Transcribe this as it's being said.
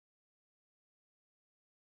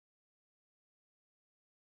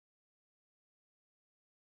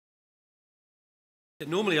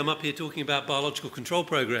Normally I'm up here talking about biological control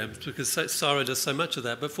programs because CSIRO does so much of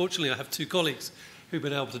that, but fortunately I have two colleagues who've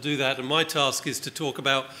been able to do that, and my task is to talk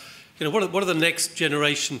about what are the next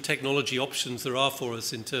generation technology options there are for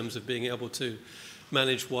us in terms of being able to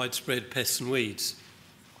manage widespread pests and weeds.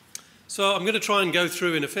 So I'm going to try and go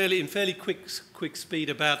through in fairly quick speed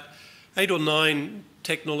about 8 or 9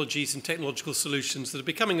 technologies and technological solutions that are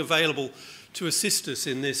becoming available to assist us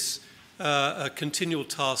in this continual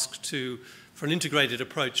task for an integrated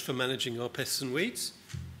approach for managing our pests and weeds.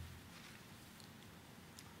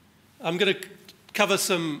 I'm going to cover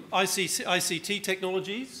some ICT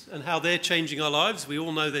technologies and how they're changing our lives. We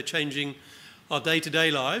all know they're changing our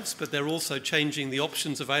day-to-day lives, but they're also changing the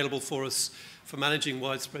options available for us for managing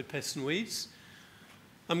widespread pests and weeds.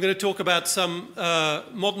 I'm going to talk about some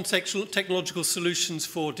modern technological solutions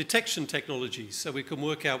for detection technologies, so we can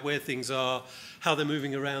work out where things are, how they're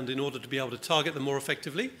moving around in order to be able to target them more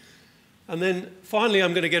effectively. And then finally,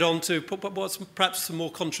 I'm going to get on to what's perhaps the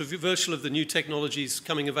more controversial of the new technologies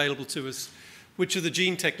coming available to us, which are the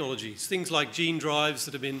gene technologies. Things like gene drives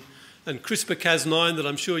that have been, and CRISPR-Cas9 that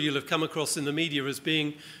I'm sure you'll have come across in the media as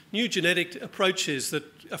being new genetic approaches that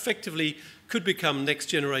effectively could become next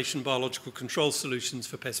generation biological control solutions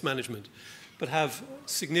for pest management, but have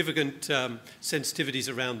significant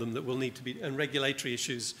sensitivities around them that will need to be, and regulatory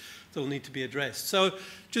issues that will need to be addressed. So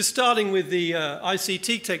just starting with the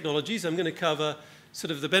ICT technologies, I'm going to cover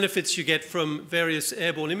sort of the benefits you get from various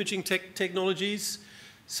airborne imaging technologies,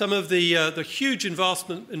 some of the huge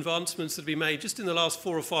advancements that have been made just in the last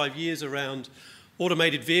 4 or 5 years around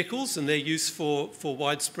automated vehicles and their use for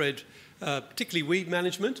widespread, particularly weed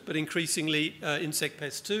management, but increasingly insect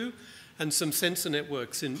pests too, and some sensor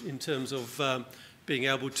networks in terms of being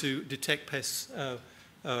able to detect pests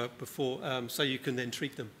before, so you can then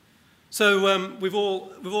treat them. So we've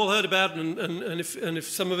all heard about, and if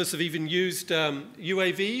some of us have even used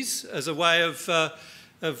UAVs as a way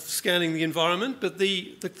of scanning the environment, but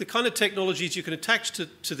the kind of technologies you can attach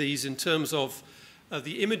to these in terms of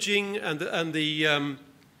the imaging and the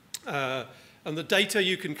data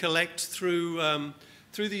you can collect through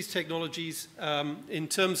these technologies in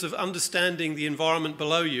terms of understanding the environment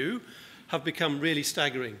below you have become really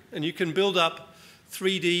staggering. And you can build up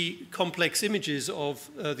 3D complex images of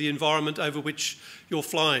the environment over which you're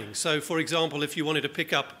flying. So, for example, if you wanted to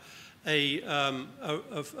pick up a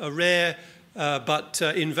rare but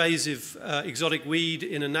invasive exotic weed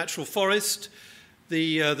in a natural forest,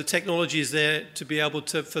 the technology is there to be able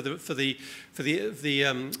to for the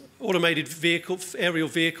automated aerial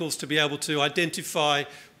vehicles to be able to identify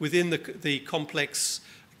within the complex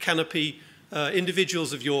canopy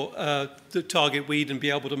individuals of your the target weed and be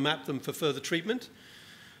able to map them for further treatment.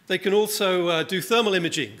 They can also do thermal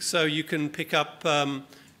imaging, so you can pick up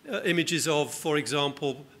images of, for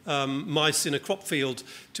example, mice in a crop field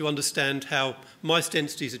to understand how mice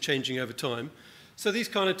densities are changing over time. So these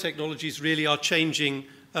kind of technologies really are changing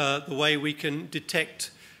the way we can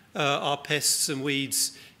detect our pests and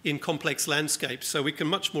weeds in complex landscapes, so we can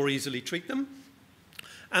much more easily treat them.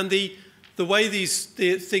 And the way these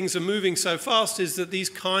things are moving so fast is that these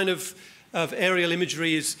kind of aerial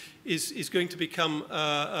imagery is going to become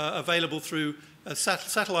available through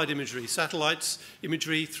satellite imagery. Satellites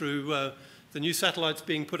imagery through the new satellites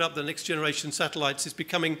being put up, the next generation satellites, is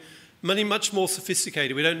becoming much more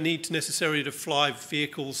sophisticated. We don't need necessarily to fly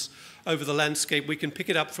vehicles over the landscape. We can pick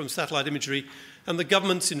it up from satellite imagery, and the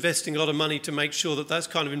government's investing a lot of money to make sure that that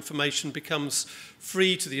kind of information becomes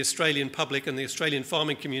free to the Australian public and the Australian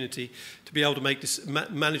farming community to be able to make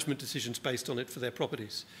management decisions based on it for their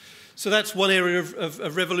properties. So that's one area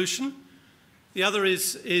of revolution. The other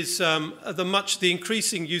is the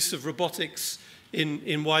increasing use of robotics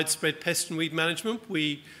in widespread pest and weed management.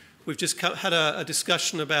 We've just had a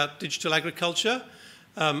discussion about digital agriculture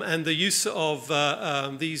and the use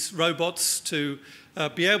of these robots to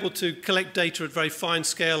be able to collect data at very fine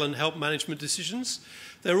scale and help management decisions.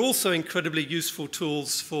 They're also incredibly useful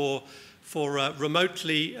tools for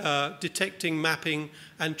remotely detecting, mapping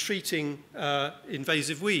and treating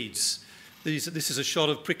invasive weeds. This is a shot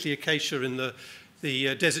of prickly acacia in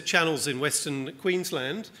the desert channels in Western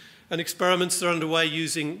Queensland, and experiments are underway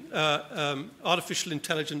using artificial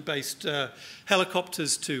intelligence-based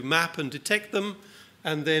helicopters to map and detect them,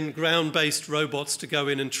 and then ground-based robots to go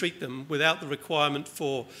in and treat them without the requirement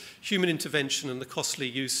for human intervention and the costly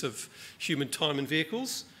use of human time and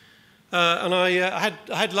vehicles. And I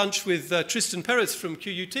had lunch with Tristan Perez from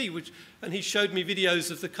QUT, and he showed me videos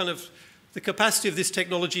of the capacity of this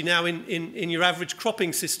technology now in your average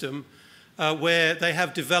cropping system, where they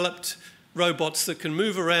have developed robots that can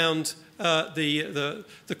move around the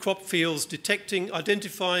crop fields,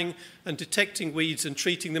 identifying and detecting weeds and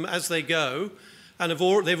treating them as they go. And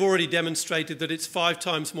they've already demonstrated that it's 5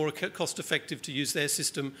 times more cost-effective to use their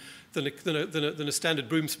system than a standard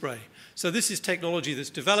broom spray. So this is technology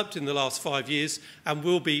that's developed in the last 5 years and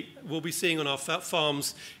we'll be seeing on our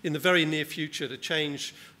farms in the very near future to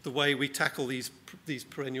change the way we tackle these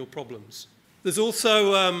perennial problems. There's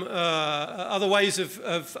also other ways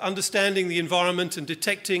of understanding the environment and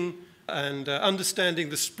detecting and understanding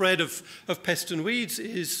the spread of pests and weeds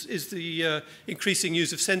is the increasing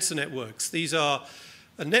use of sensor networks. These are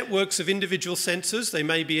networks of individual sensors. They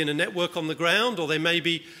may be in a network on the ground, or they may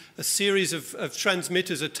be a series of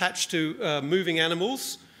transmitters attached to moving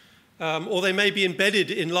animals, or they may be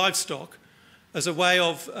embedded in livestock as a way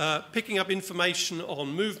of picking up information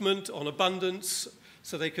on movement, on abundance,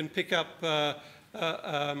 so they can pick up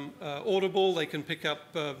audible, they can pick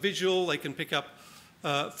up visual, they can pick up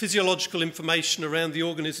physiological information around the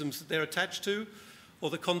organisms that they're attached to or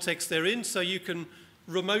the context they're in, so you can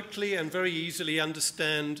remotely and very easily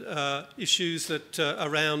understand issues that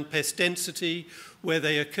around pest density, where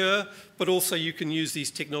they occur, but also you can use these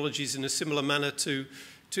technologies in a similar manner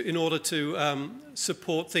in order to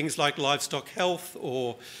support things like livestock health,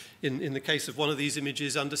 or in the case of one of these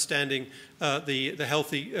images, understanding the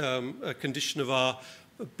healthy condition of our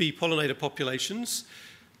bee pollinator populations.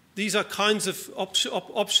 These are kinds of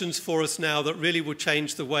options for us now that really will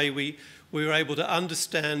change the way we are able to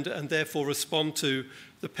understand and therefore respond to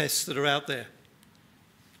the pests that are out there.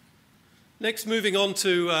 Next, moving on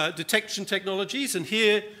to detection technologies, and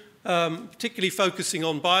here particularly focusing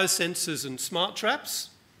on biosensors and smart traps.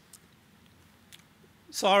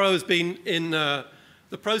 CSIRO has been in the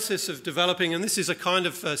process of developing, and this is a kind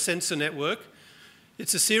of sensor network.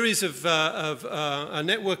 It's a series of a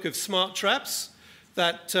network of smart traps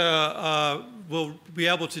that will be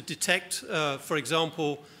able to detect, for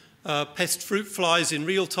example, pest fruit flies in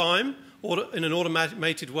real time or in an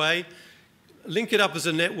automated way. Link it up as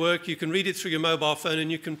a network, you can read it through your mobile phone,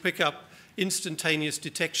 and you can pick up instantaneous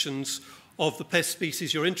detections of the pest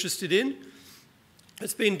species you're interested in.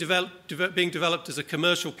 It's being developed as a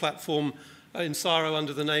commercial platform in CSIRO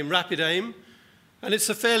under the name RapidAim, and it's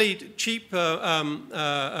a fairly cheap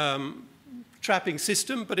trapping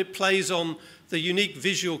system, but it plays on the unique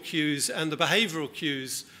visual cues and the behavioral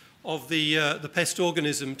cues of the pest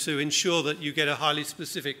organism to ensure that you get a highly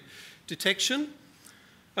specific detection.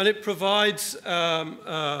 And it provides a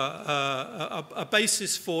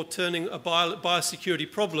basis for turning a biosecurity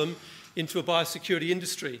problem into a biosecurity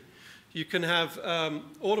industry. You can have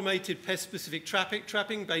automated pest-specific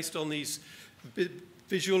trapping based on these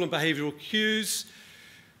visual and behavioral cues.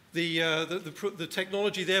 The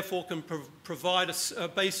technology, therefore, can provide a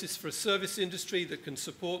basis for a service industry that can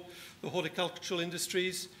support the horticultural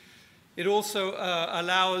industries. It also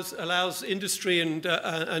allows industry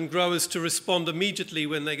and growers to respond immediately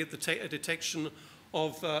when they get a detection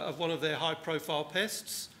of one of their high-profile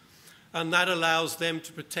pests, and that allows them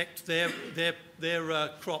to protect their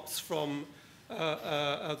crops from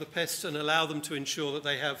the pests and allow them to ensure that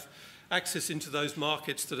they have access into those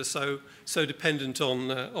markets that are so dependent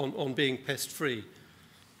on being pest-free.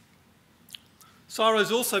 CSIRO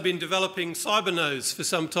has also been developing CyberNose for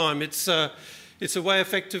some time. It's a way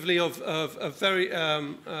effectively of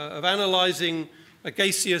analysing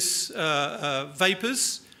gaseous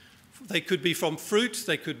vapors. They could be from fruit.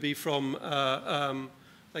 They could be from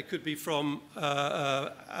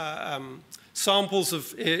samples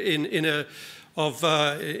in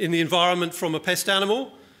the environment from a pest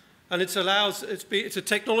animal. And it's a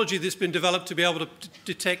technology that's been developed to be able to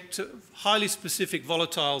detect highly specific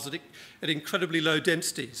volatiles at incredibly low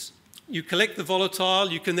densities. You collect the volatile,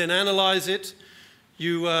 you can then analyze it,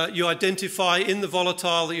 you identify in the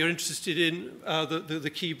volatile that you're interested in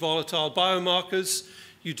the key volatile biomarkers,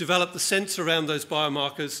 you develop the sensor around those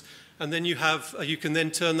biomarkers, and then you can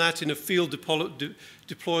then turn that in a field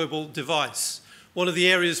deployable device. One of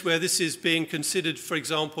the areas where this is being considered, for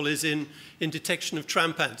example, is in detection of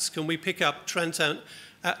trampants. Can we pick up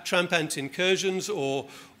trampant incursions or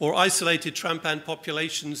isolated trampant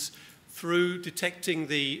populations through detecting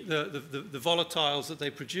the volatiles that they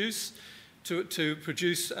produce to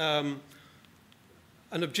produce an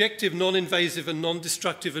objective, non-invasive and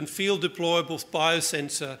non-destructive and field deployable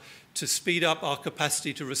biosensor to speed up our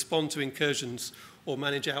capacity to respond to incursions or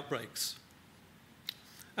manage outbreaks.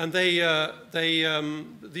 And these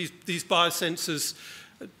biosensors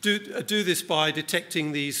do this by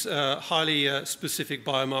detecting these highly specific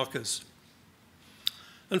biomarkers.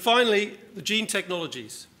 And finally, the gene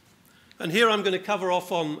technologies. And here I'm going to cover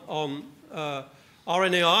off on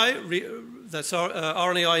RNAi, that's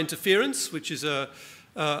RNAi interference, which is a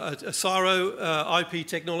CSIRO IP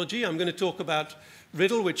technology. I'm going to talk about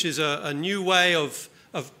Riddle, which is a new way of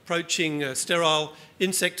approaching sterile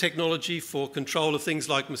insect technology for control of things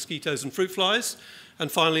like mosquitoes and fruit flies. And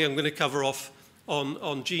finally, I'm going to cover off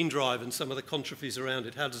on gene drive and some of the controversies around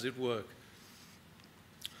it. How does it work?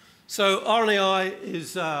 So RNAi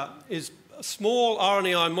is small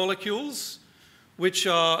RNAi molecules which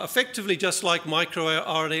are effectively just like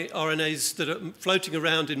microRNAs that are floating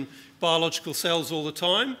around in biological cells all the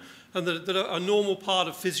time and that are a normal part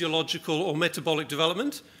of physiological or metabolic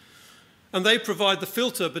development. And they provide the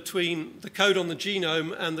filter between the code on the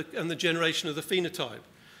genome and the generation of the phenotype.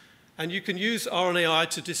 And you can use RNAi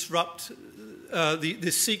to disrupt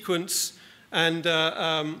this sequence. And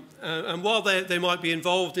while they might be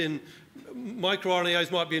involved in,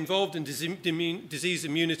 microRNAs might be involved in disease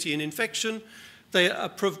immunity and infection, they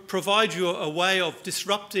provide you a way of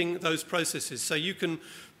disrupting those processes. So you can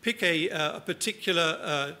pick a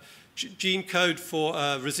particular gene code for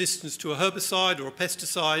resistance to a herbicide or a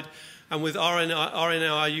pesticide, and with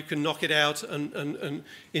RNAi you can knock it out and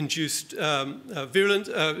induce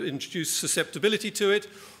induce susceptibility to it,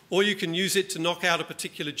 or you can use it to knock out a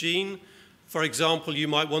particular gene. For example, you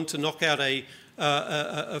might want to knock out a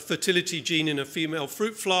fertility gene in a female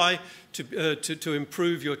fruit fly to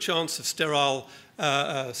improve your chance of sterile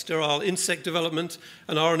insect development,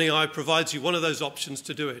 and RNAi provides you one of those options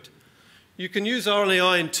to do it. You can use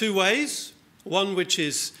RNAi in two ways. One which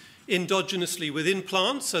is endogenously within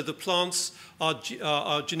plants, so the plants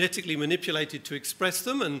are genetically manipulated to express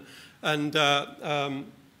them, and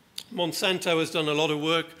Monsanto has done a lot of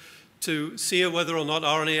work to see whether or not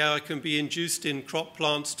RNAi can be induced in crop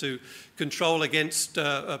plants to control against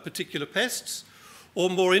particular pests. Or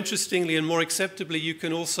more interestingly and more acceptably, you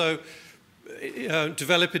can also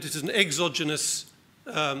develop it as an exogenous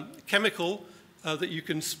chemical that you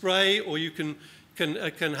can spray or you can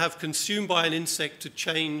have consumed by an insect to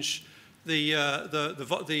change the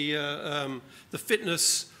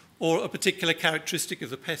fitness or a particular characteristic of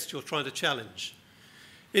the pest you're trying to challenge.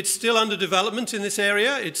 It's still under development in this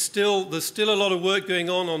area. There's still a lot of work going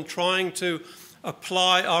on trying to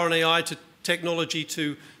apply RNAi technology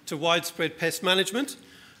to widespread pest management.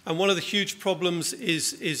 And one of the huge problems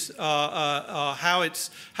is how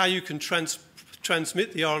you can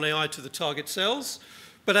transmit the RNAi to the target cells.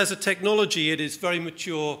 But as a technology, it is very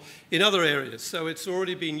mature in other areas. So it's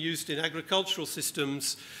already been used in agricultural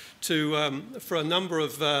systems for a number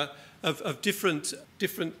of different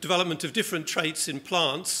development of different traits in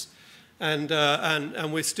plants, and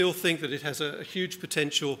we still think that it has a huge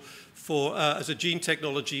potential for as a gene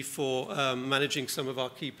technology for managing some of our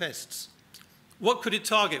key pests. What could it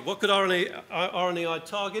target? What could RNAi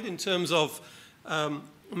target in terms of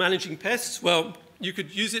managing pests? Well, you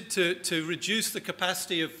could use it to reduce the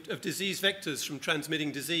capacity of disease vectors from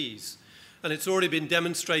transmitting disease. And it's already been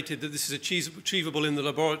demonstrated that this is achievable in the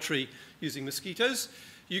laboratory using mosquitoes.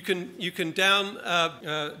 You can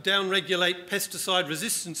down-regulate pesticide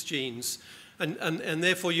resistance genes, and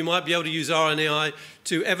therefore you might be able to use RNAi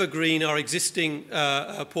to evergreen our existing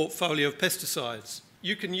portfolio of pesticides.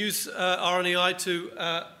 You can use RNAi to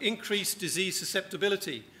increase disease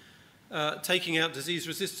susceptibility, taking out disease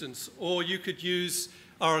resistance, or you could use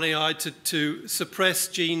RNAi to suppress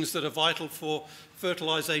genes that are vital for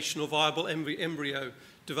fertilization or viable embryo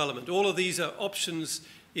development. All of these are options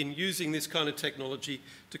in using this kind of technology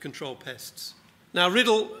to control pests. Now,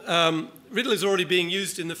 Riddle is already being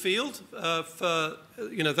used in the field. For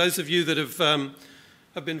those of you that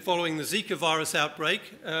have been following the Zika virus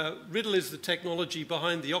outbreak, Riddle is the technology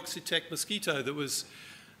behind the Oxitec mosquito that was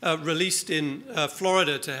released in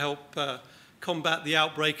Florida to help combat the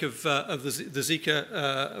outbreak of the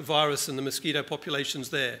Zika virus and the mosquito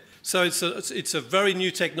populations there. So it's a very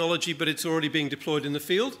new technology, but it's already being deployed in the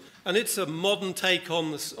field. And it's a modern take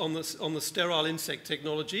on the sterile insect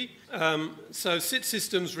technology. So SIT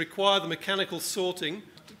systems require the mechanical sorting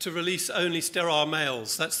to release only sterile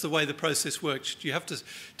males. That's the way the process works. You have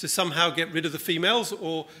to somehow get rid of the females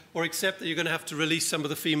or accept that you're going to have to release some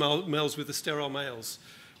of the female males with the sterile males.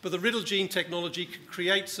 But the Riddle gene technology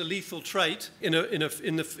creates a lethal trait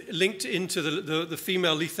linked into the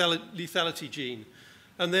female lethality gene.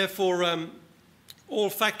 And therefore, all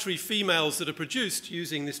factory females that are produced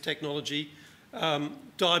using this technology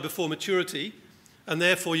die before maturity, and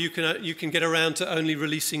therefore you can get around to only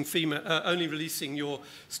releasing your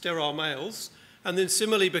sterile males. And then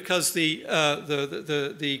similarly, because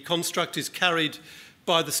the construct is carried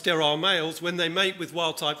by the sterile males, when they mate with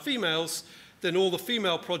wild-type females, then all the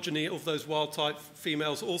female progeny of those wild-type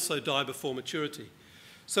females also die before maturity.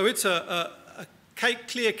 So it's a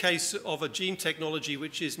clear case of a gene technology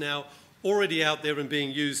which is now already out there and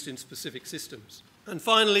being used in specific systems. And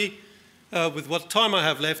finally, with what time I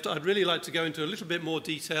have left, I'd really like to go into a little bit more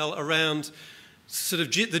detail around sort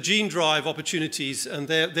of the gene drive opportunities and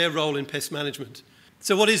their role in pest management.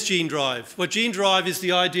 So what is gene drive? Well, gene drive is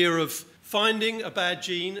the idea of finding a bad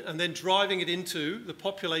gene and then driving it into the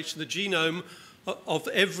population, the genome of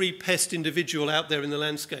every pest individual out there in the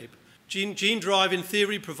landscape. Gene drive, in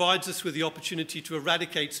theory, provides us with the opportunity to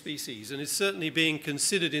eradicate species and is certainly being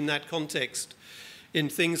considered in that context in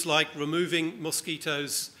things like removing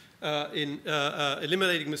mosquitoes,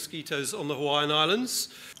 eliminating mosquitoes on the Hawaiian Islands,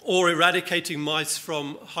 or eradicating mice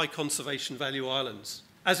from high conservation value islands.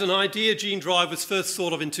 As an idea, gene drive was first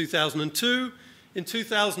thought of in 2002. In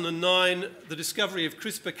 2009, the discovery of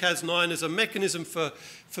CRISPR-Cas9 as a mechanism for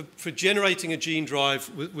generating a gene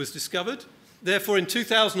drive was discovered. Therefore, in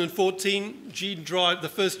 2014,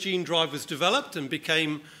 the first gene drive was developed and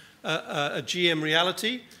became a GM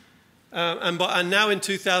reality. And now in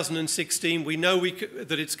 2016, we know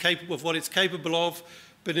that it's capable of what it's capable of,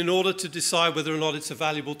 but in order to decide whether or not it's a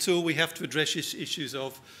valuable tool, we have to address issues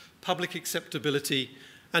of public acceptability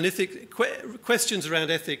and questions around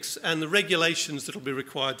ethics and the regulations that will be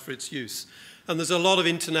required for its use. And there's a lot of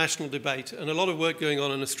international debate and a lot of work going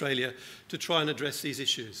on in Australia to try and address these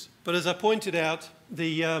issues. But as I pointed out,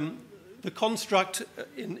 the construct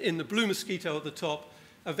in the blue mosquito at the top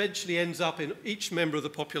eventually ends up in each member of the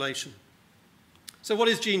population. So what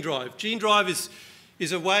is gene drive? Gene drive is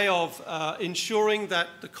a way of ensuring that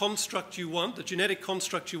the construct you want, the genetic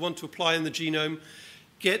construct you want to apply in the genome,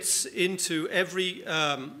 gets into every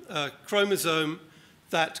chromosome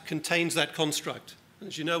that contains that construct.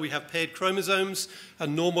 As you know, we have paired chromosomes,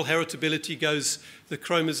 and normal heritability goes, the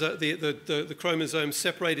chromosomes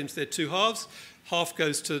separate into their two halves. Half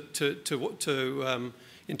goes into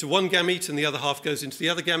one gamete, and the other half goes into the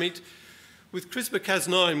other gamete. With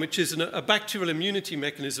CRISPR-Cas9, which is a bacterial immunity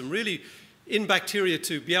mechanism, really in bacteria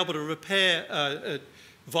to be able to repair a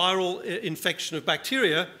viral infection of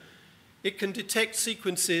bacteria, it can detect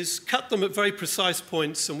sequences, cut them at very precise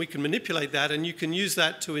points, and we can manipulate that, and you can use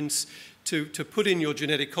that to put in your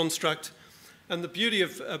genetic construct. And the beauty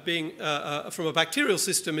of being from a bacterial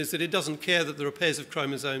system is that it doesn't care that there are pairs of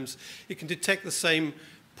chromosomes. It can detect the same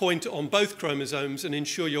point on both chromosomes and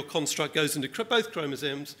ensure your construct goes into both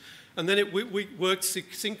chromosomes. And then it works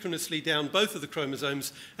synchronously down both of the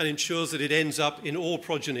chromosomes and ensures that it ends up in all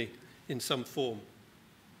progeny in some form.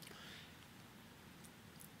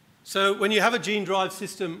 So when you have a gene drive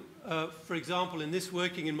system, for example, in this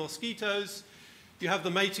working in mosquitoes, you have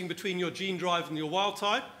the mating between your gene drive and your wild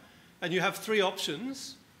type, and you have three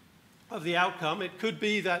options of the outcome. It could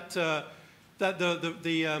be that the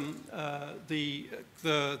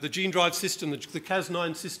gene drive system, the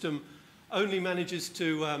Cas9 system, only manages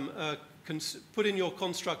to put in your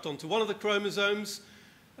construct onto one of the chromosomes,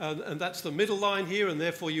 and that's the middle line here, and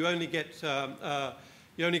therefore you only get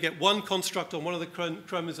one construct on one of the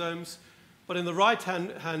chromosomes. But in the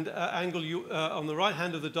right-hand angle, on the right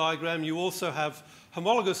hand of the diagram, you also have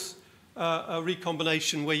homologous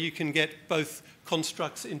recombination where you can get both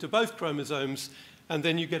constructs into both chromosomes, and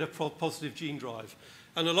then you get a positive gene drive.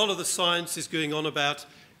 And a lot of the science is going on about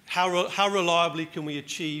how reliably can we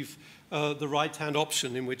achieve the right-hand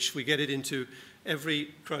option in which we get it into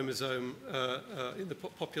every chromosome in the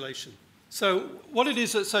population. So what it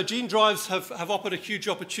is, so gene drives have offered a huge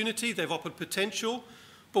opportunity, they've offered potential,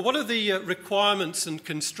 but what are the requirements and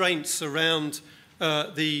constraints around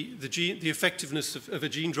the effectiveness of a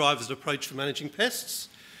gene drive as an approach for managing pests?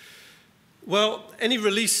 Well, any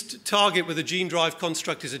released target with a gene drive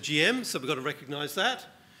construct is a GM, so we've got to recognise that.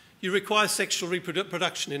 You require sexual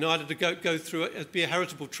reproduction in order to go through it, be a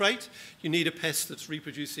heritable trait. You need a pest that's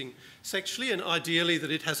reproducing sexually, and ideally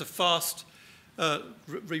that it has a fast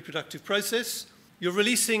reproductive process. You're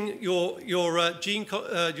releasing your GM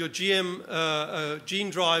gene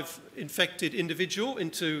drive infected individual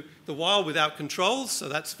into the wild without controls, so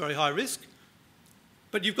that's very high risk.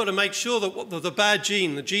 But you've got to make sure that the bad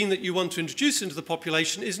gene, the gene that you want to introduce into the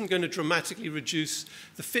population, isn't going to dramatically reduce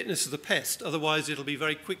the fitness of the pest. Otherwise, it'll be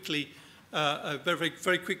very quickly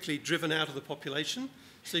driven out of the population.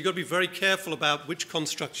 So you've got to be very careful about which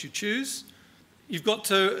constructs you choose. You've got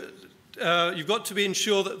to be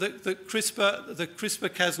ensured that the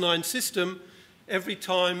CRISPR-Cas9 system every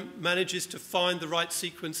time manages to find the right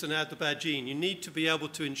sequence and add the bad gene. You need to be able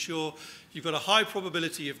to ensure you've got a high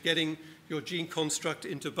probability of getting your gene construct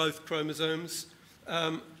into both chromosomes,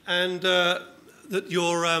 and that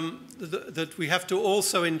we have to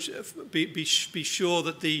also be sure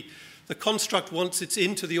that the construct, once it's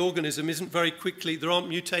into the organism, isn't very quickly, there aren't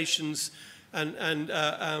mutations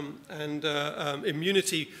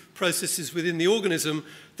immunity processes within the organism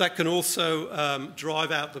that can also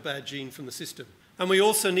drive out the bad gene from the system. And we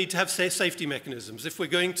also need to have safety mechanisms. If we're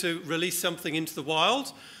going to release something into the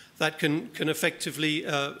wild that can effectively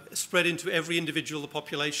spread into every individual of the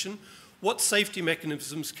population, what safety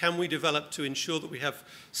mechanisms can we develop to ensure that we have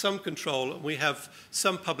some control and we have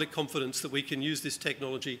some public confidence that we can use this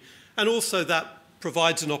technology, and also that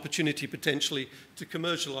provides an opportunity potentially to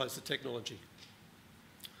commercialize the technology.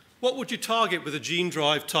 What would you target with a gene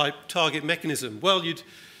drive type target mechanism? Well, you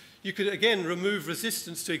could again remove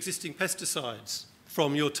resistance to existing pesticides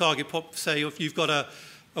from your target say if you've got a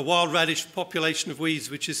wild radish population of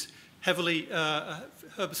weeds which is heavily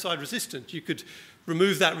herbicide resistant, you could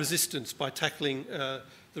remove that resistance by tackling the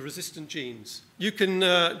resistant genes. You can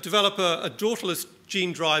develop a daughterless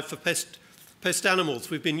gene drive for pest animals.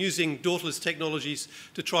 We've been using daughterless technologies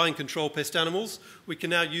to try and control pest animals. We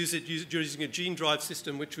can now use it using a gene drive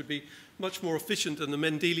system which would be much more efficient than the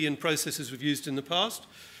Mendelian processes we've used in the past.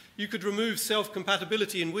 You could remove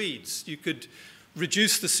self-compatibility in weeds. You could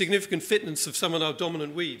reduce the significant fitness of some of our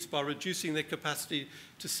dominant weeds by reducing their capacity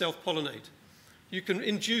to self-pollinate. You can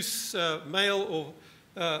induce male or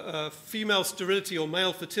female sterility or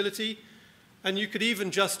male fertility, and you could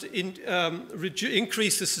even just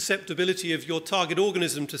increase the susceptibility of your target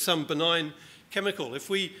organism to some benign chemical. If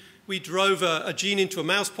we drove a gene into a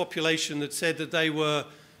mouse population that said that they were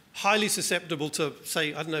highly susceptible to,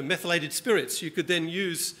 say, I don't know, methylated spirits, you could then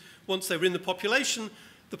use, once they were in the population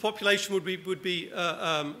would be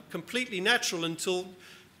completely natural until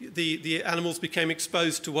the animals became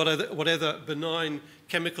exposed to whatever benign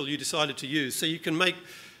chemical you decided to use. So you can make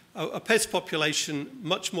a pest population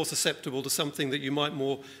much more susceptible to something that you might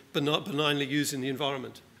more benignly use in the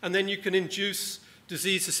environment. And then you can induce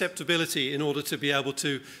disease susceptibility in order to be able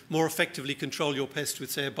to more effectively control your pest with,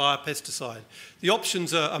 say, a biopesticide. The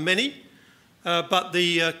options are many, but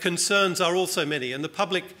the concerns are also many, and the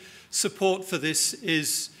public support for this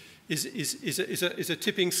is a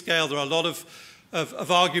tipping scale. There are a lot of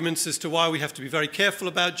arguments as to why we have to be very careful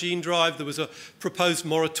about gene drive. There was a proposed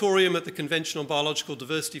moratorium at the Convention on Biological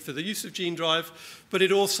Diversity for the use of gene drive, but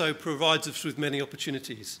it also provides us with many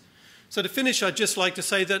opportunities. So to finish, I'd just like to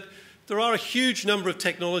say that there are a huge number of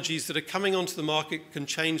technologies that are coming onto the market, can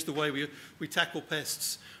change the way we tackle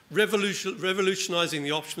pests, revolutionizing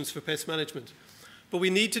the options for pest management. But we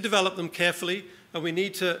need to develop them carefully, and we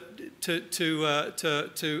need to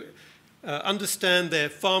understand their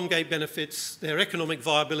farm gate benefits, their economic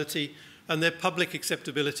viability, and their public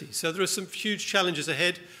acceptability. So there are some huge challenges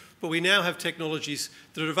ahead, but we now have technologies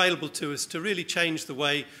that are available to us to really change the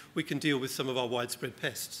way we can deal with some of our widespread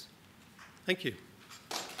pests. Thank you.